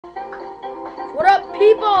What up,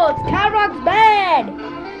 people? It's kylerocksbads.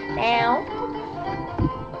 Now,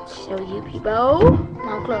 show you people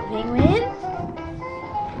my club penguins.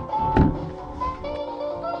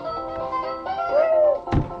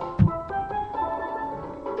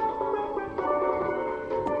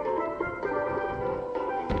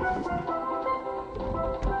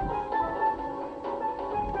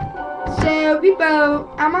 So, people,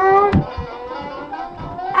 I'm on.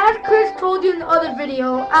 As Chris told you in the other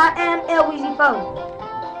video, I am LWZ4.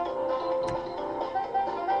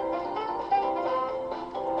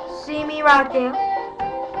 See me right there.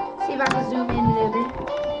 See if I can zoom in a little bit.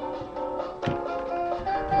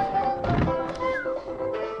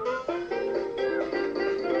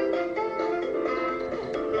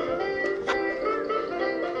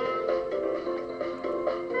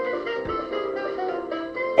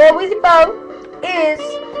 LWZ4 is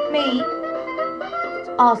me. It's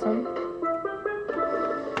awesome.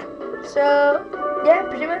 So, yeah,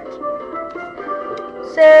 pretty much.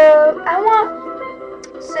 So,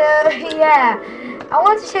 yeah, I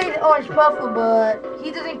want to show you the orange puffer, but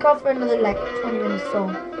he doesn't come for another like 20 minutes. So,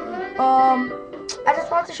 I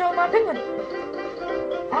just want to show you my penguin.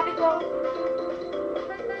 Happy go.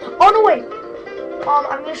 Oh no, wait.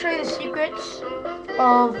 I'm gonna show you the secrets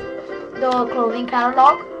of the clothing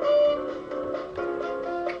catalog.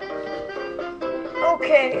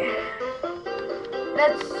 Okay,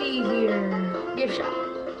 let's see here. Gift shop.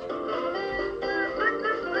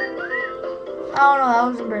 I don't know, that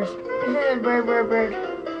was embarrassing. bird.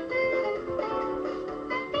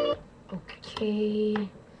 Okay.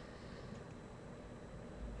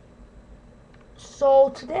 So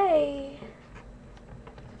today,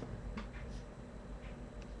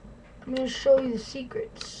 I'm going to show you the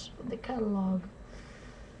secrets of the catalog.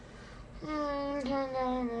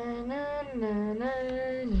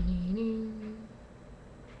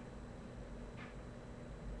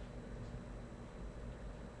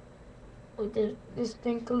 This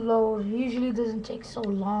thing could load. It usually doesn't take so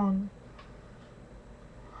long.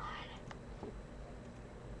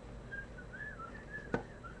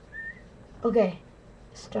 Okay,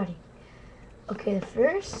 starting. Okay, the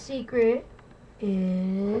first secret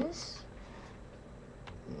is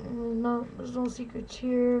there's no secrets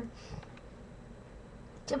here.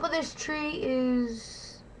 Tip of this tree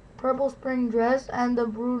is purple spring dress and the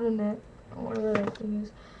brood in it, or whatever that thing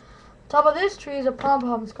is. Top of this tree is a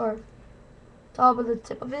pom-pom scarf. Top of the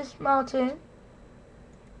tip of this mountain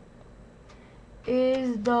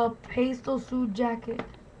is the pastel suit jacket.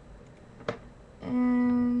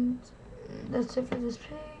 And that's it for this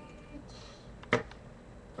page.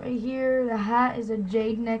 Right here, the hat is a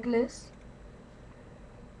jade necklace.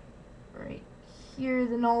 Right here,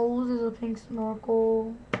 the nose is a pink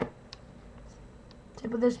snorkel.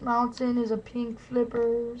 Tip of this mountain is a pink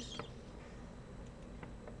flippers.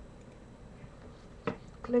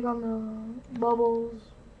 Click on the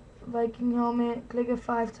bubbles. Viking helmet. Click it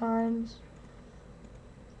 5 times.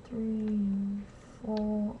 3,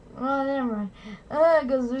 4. Oh, never mind.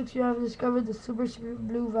 Gazooks, you have discovered the super secret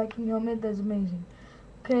blue Viking helmet. That's amazing.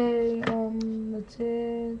 Okay, that's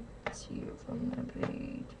it. Let's see from that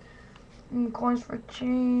page. Coins for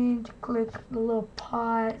change. Click the little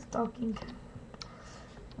pot. Stocking cap.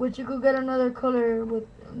 Which you could get another color with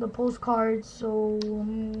the postcards. So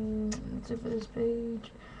that's it for this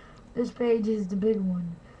page. This page is the big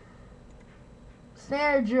one.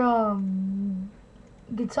 Snare drum,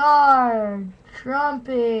 guitar,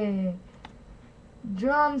 trumpet,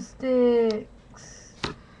 drumsticks,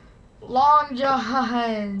 long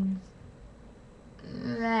johns.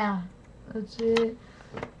 Yeah, that's it.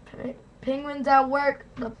 Penguins at work.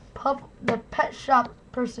 The pet shop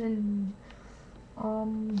person.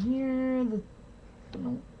 Here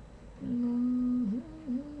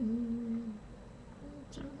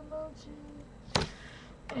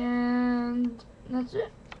and that's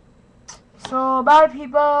it. So bye,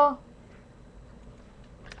 people.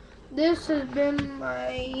 This has been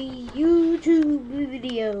my YouTube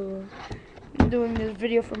video. I'm doing this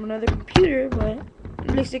video from another computer, but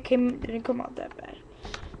at least it didn't come out that bad.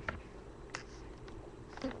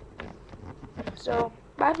 So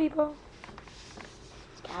bye, people.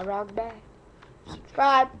 kylerocksbads.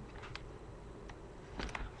 Subscribe.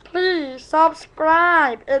 Please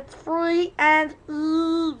subscribe. It's free and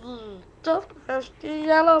easy. Just press the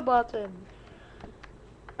yellow button.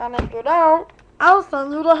 And if you don't, I'll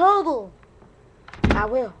send you the handle. I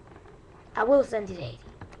will. I will send you the handle.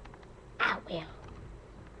 I will.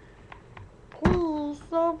 Please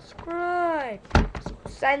subscribe.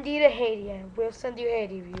 Send you the Haiti and we'll send you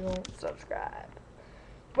Haiti if you don't subscribe.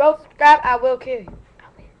 Well, subscribe, I will kill you.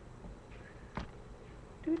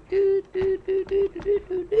 I'm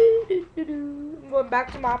going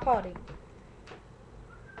back to my party.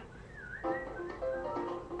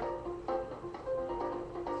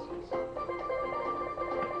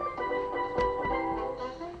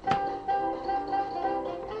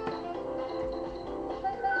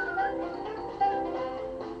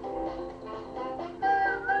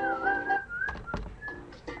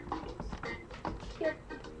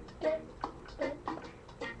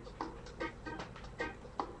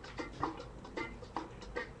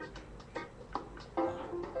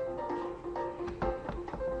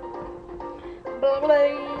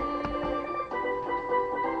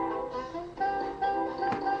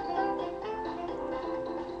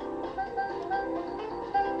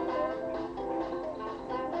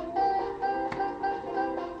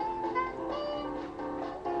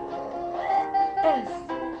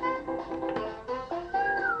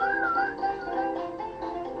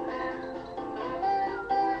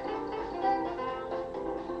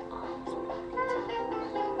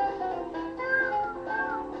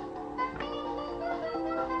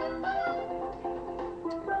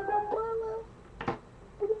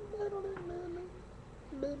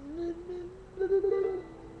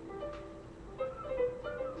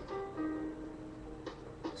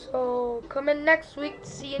 So come in next week to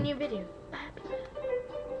see a new video. Bye.